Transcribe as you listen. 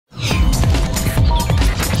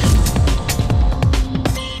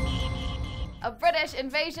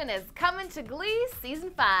invasion is coming to Glee Season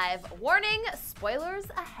 5. Warning, spoilers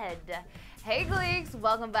ahead. Hey Gleeks,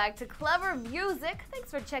 welcome back to ClevverMusic. Thanks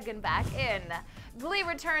for checking back in. Glee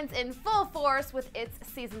returns in full force with its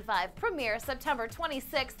Season 5 premiere September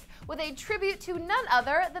 26th with a tribute to none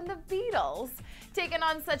other than the Beatles. Taking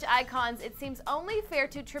on such icons, it seems only fair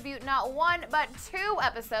to tribute not one, but two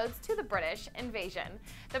episodes to the British invasion.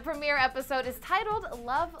 The premiere episode is titled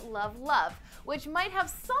Love, Love, Love, which might have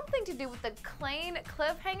something to do with the Klaine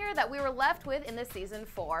cliffhanger that we were left with in the Season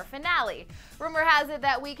 4 finale. Rumor has it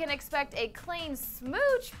that we can expect a Klaine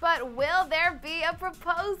smooch, but will there be a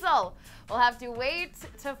proposal? We'll have to wait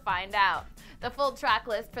to find out. The full track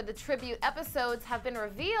list for the tribute episodes have been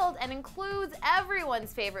revealed and includes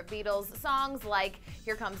everyone's favorite Beatles songs like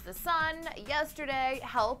Here Comes the Sun, Yesterday,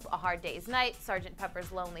 Help, A Hard Day's Night, Sgt.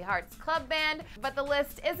 Pepper's Lonely Hearts Club Band. But the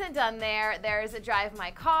list isn't done there. There's Drive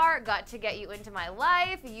My Car, Got to Get You Into My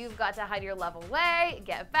Life, You've Got to Hide Your Love Away,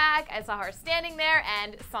 Get Back, I Saw Her Standing There,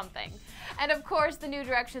 and Something. And of course, the New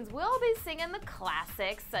Directions will be singing the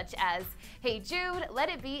classics such as Hey Jude, Let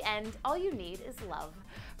It Be, and All You Need Is Love.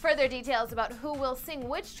 Further details about who will sing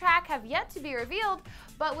which track have yet to be revealed,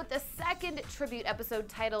 but with the second tribute episode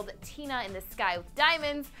titled Tina in the Sky with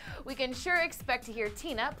Diamonds, we can sure expect to hear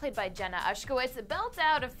Tina, played by Jenna Ushkowitz, belt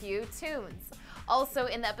out a few tunes. Also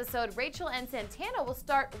in the episode, Rachel and Santana will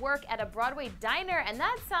start work at a Broadway diner, and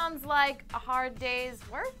that sounds like a hard day's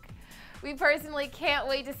work. We personally can't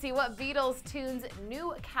wait to see what Beatles tunes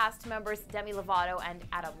new cast members Demi Lovato and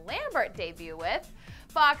Lambert debut with.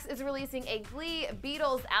 Fox is releasing a Glee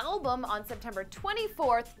Beatles album on September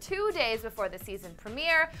 24th, 2 days before the season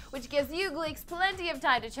premiere, which gives you Gleeks plenty of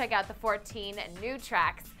time to check out the 14 new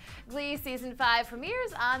tracks. Glee Season 5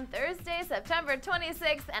 premieres on Thursday, September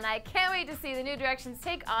 26th, and I can't wait to see the New Directions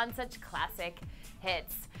take on such classic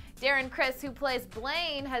hits. Darren Criss, who plays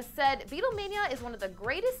Blaine, has said Beatlemania is one of the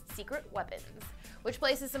greatest secret weapons, which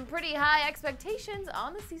places some pretty high expectations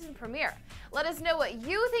on the season premiere. Let us know what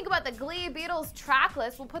you think about the Glee Beatles track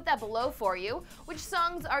list. We'll put that below for you. Which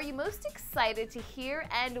songs are you most excited to hear?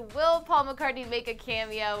 And will Paul McCartney make a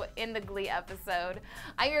cameo in the Glee episode?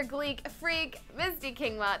 I'm your Gleek freak, Misty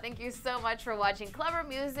Kingma. Thank you so much for watching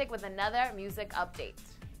ClevverMusic with another music update.